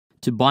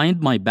To bind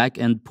my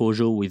backend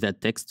Pojo with a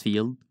text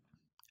field,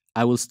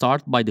 I will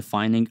start by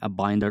defining a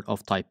binder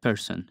of type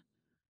person,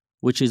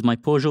 which is my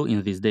Pojo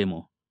in this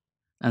demo,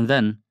 and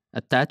then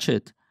attach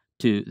it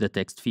to the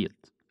text field.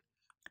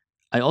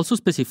 I also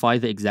specify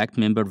the exact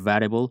member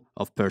variable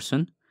of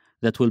person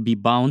that will be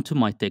bound to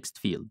my text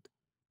field,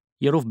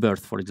 year of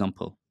birth, for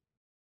example.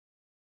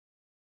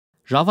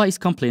 Java is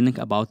complaining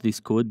about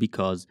this code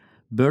because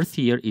birth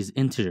year is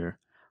integer,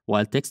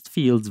 while text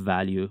field's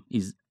value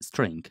is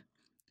string.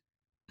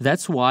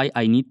 That's why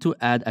I need to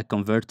add a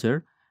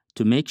converter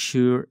to make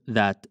sure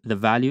that the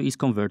value is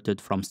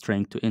converted from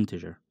string to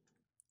integer.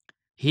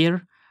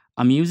 Here,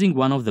 I'm using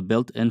one of the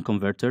built-in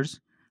converters,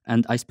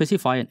 and I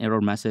specify an error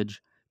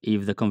message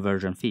if the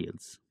conversion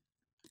fails.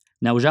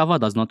 Now Java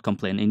does not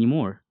complain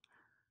anymore.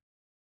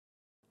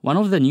 One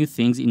of the new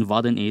things in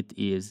Vaadin 8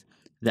 is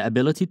the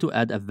ability to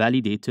add a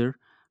validator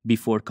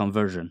before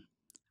conversion.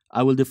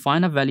 I will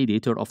define a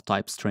validator of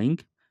type string.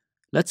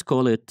 Let's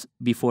call it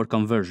before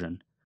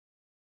conversion,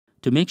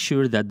 to make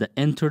sure that the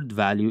entered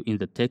value in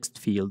the text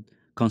field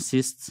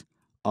consists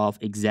of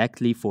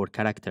exactly 4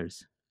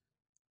 characters.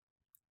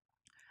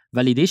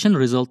 Validation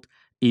result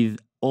is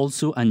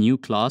also a new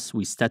class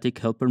with static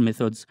helper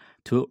methods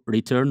to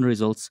return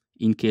results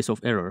in case of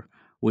error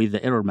with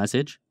the error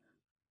message,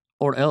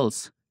 or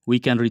else we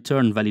can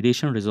return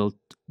validation result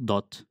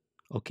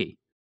 .ok.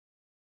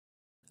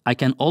 I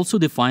can also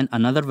define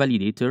another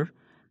validator,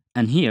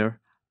 and here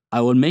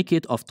I will make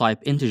it of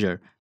type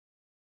integer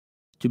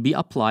to be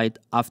applied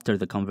after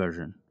the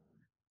conversion.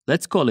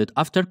 Let's call it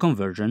after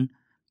conversion,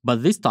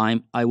 but this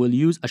time I will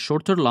use a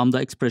shorter lambda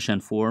expression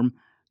form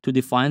to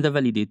define the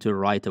validator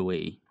right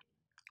away.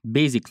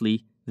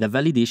 Basically, the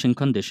validation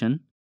condition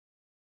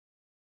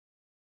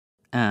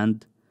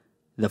and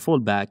the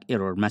fallback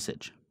error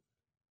message.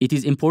 It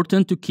is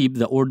important to keep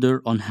the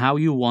order on how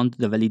you want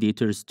the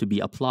validators to be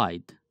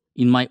applied.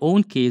 In my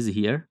own case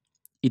here,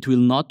 it will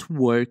not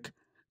work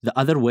the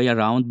other way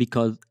around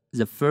because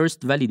the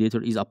first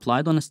validator is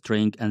applied on a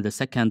string and the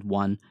second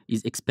one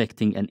is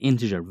expecting an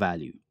integer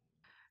value.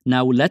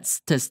 Now let's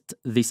test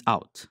this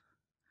out.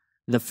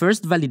 The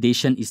first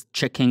validation is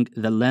checking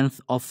the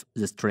length of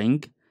the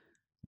string.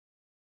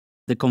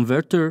 The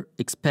converter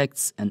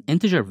expects an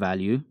integer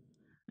value.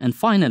 And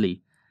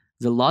finally,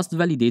 the last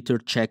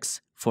validator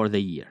checks for the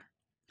year.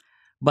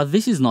 But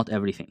this is not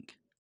everything.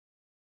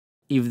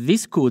 If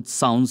this code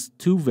sounds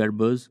too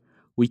verbose,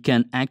 we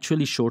can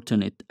actually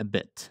shorten it a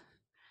bit.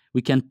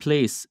 We can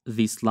place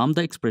this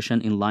lambda expression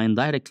in line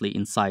directly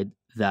inside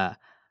the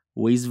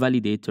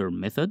withValidator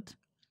method,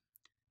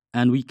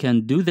 and we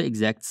can do the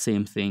exact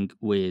same thing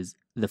with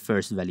the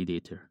first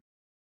validator,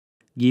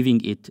 giving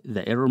it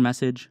the error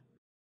message,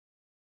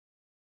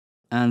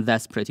 and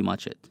that's pretty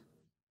much it.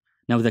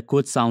 Now the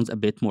code sounds a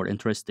bit more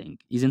interesting,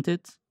 isn't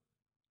it?